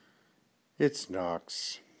It's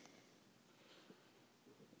Knox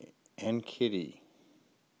and Kitty,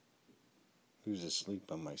 who's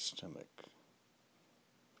asleep on my stomach,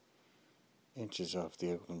 inches off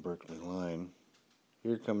the Oakland-Berkeley line.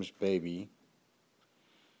 Here comes Baby.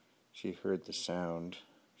 She heard the sound.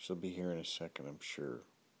 She'll be here in a second, I'm sure.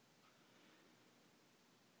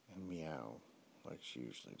 And meow, like she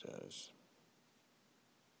usually does.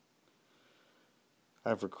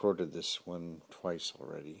 I've recorded this one twice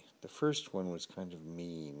already. The first one was kind of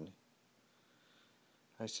mean.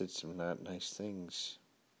 I said some not nice things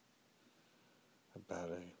about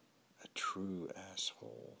a true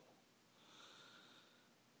asshole.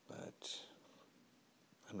 But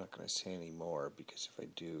I'm not going to say any more, because if I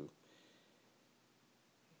do,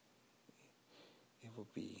 it will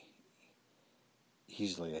be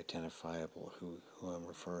easily identifiable who I'm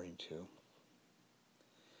referring to.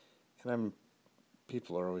 And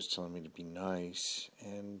people are always telling me to be nice,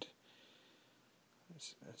 and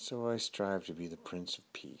so I strive to be the Prince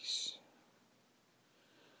of Peace.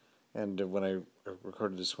 And when I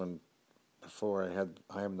recorded this one before, I had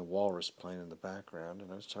I Am the Walrus playing in the background,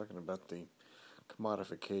 and I was talking about the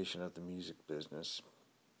commodification of the music business.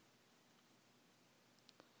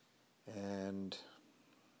 And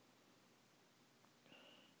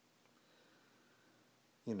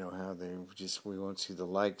you know how we won't see the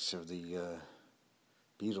likes of the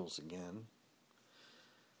Beatles again.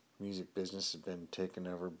 Music business has been taken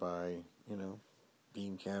over by,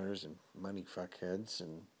 bean counters and money fuckheads,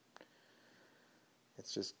 and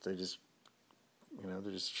they're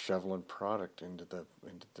just shoveling product into the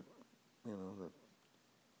the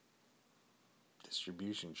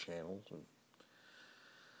distribution channels, and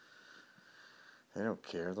they don't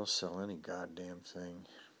care. They'll sell any goddamn thing.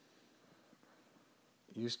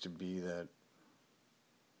 It used to be that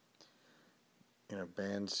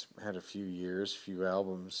bands had a few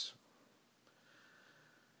albums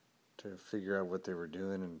to figure out what they were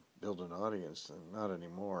doing and build an audience, and not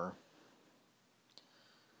anymore.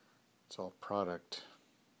 It's all product.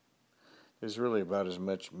 There's really about as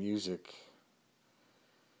much music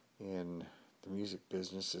in the music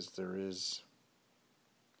business as there is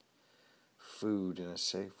food in a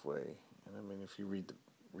safe way. And I mean, if you read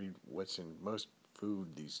what's in most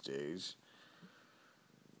food these days,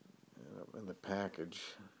 in the package,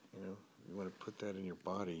 you want to put that in your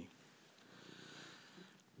body.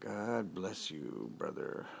 God bless you,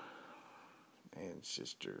 brother and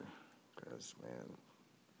sister, because, man,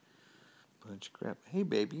 bunch of crap. Hey,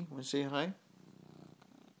 baby, want to say hi?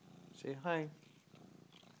 Say hi.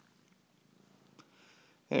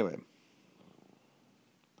 Anyway,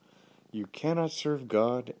 you cannot serve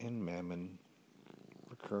God and mammon.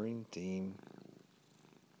 Recurring theme.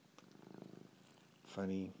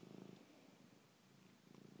 Funny.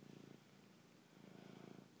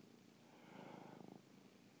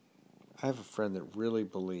 I have a friend that really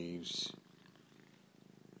believes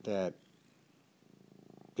that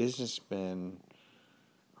businessmen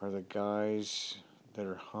are the guys that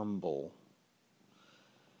are humble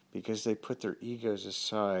because they put their egos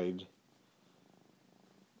aside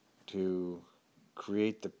to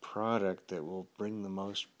create the product that will bring the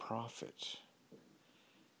most profit.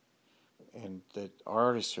 And that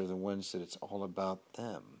artists are the ones that it's all about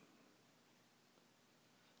them.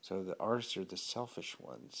 So the artists are the selfish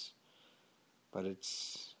ones. But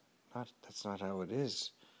that's not how it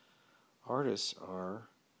is. Artists are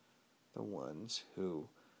the ones who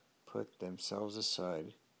put themselves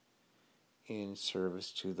aside in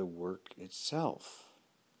service to the work itself,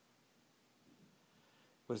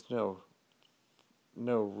 with no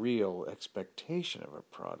real expectation of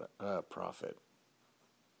a profit.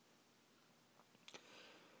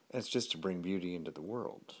 It's just to bring beauty into the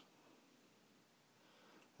world.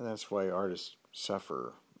 And that's why artists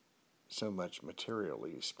suffer so much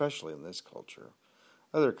materially, especially in this culture.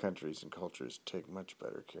 Other countries and cultures take much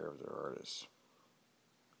better care of their artists.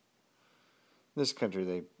 In this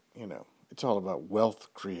country, it's all about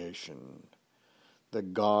wealth creation. The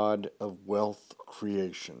god of wealth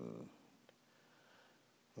creation.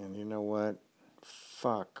 And you know what?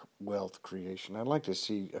 Fuck wealth creation. I'd like to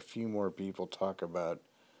see a few more people talk about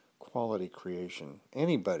quality creation.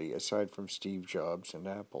 Anybody aside from Steve Jobs and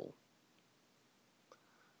Apple.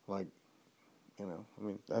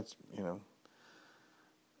 That's,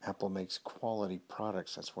 Apple makes quality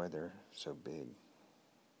products. That's why they're so big.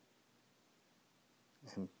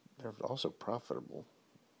 And they're also profitable.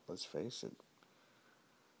 Let's face it.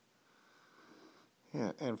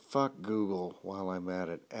 Yeah, and fuck Google while I'm at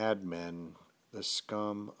it. Admin, the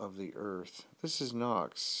scum of the earth. This is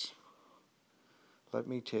Knox. Let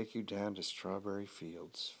me take you down to strawberry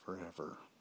fields forever.